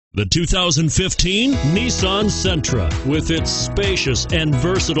The 2015 Nissan Sentra, with its spacious and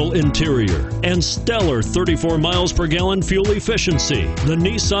versatile interior and stellar 34 miles per gallon fuel efficiency, the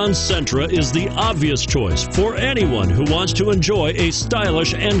Nissan Sentra is the obvious choice for anyone who wants to enjoy a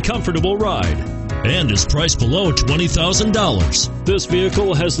stylish and comfortable ride, and is priced below $20,000. This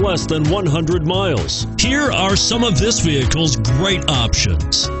vehicle has less than 100 miles. Here are some of this vehicle's great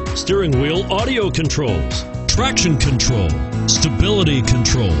options: steering wheel audio controls, traction control, stability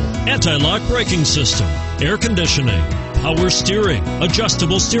control, anti-lock braking system, air conditioning, power steering,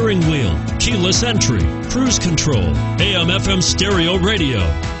 adjustable steering wheel, keyless entry, cruise control, AM/FM stereo radio.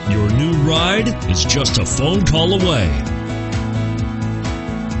 Your new ride is just a phone call away.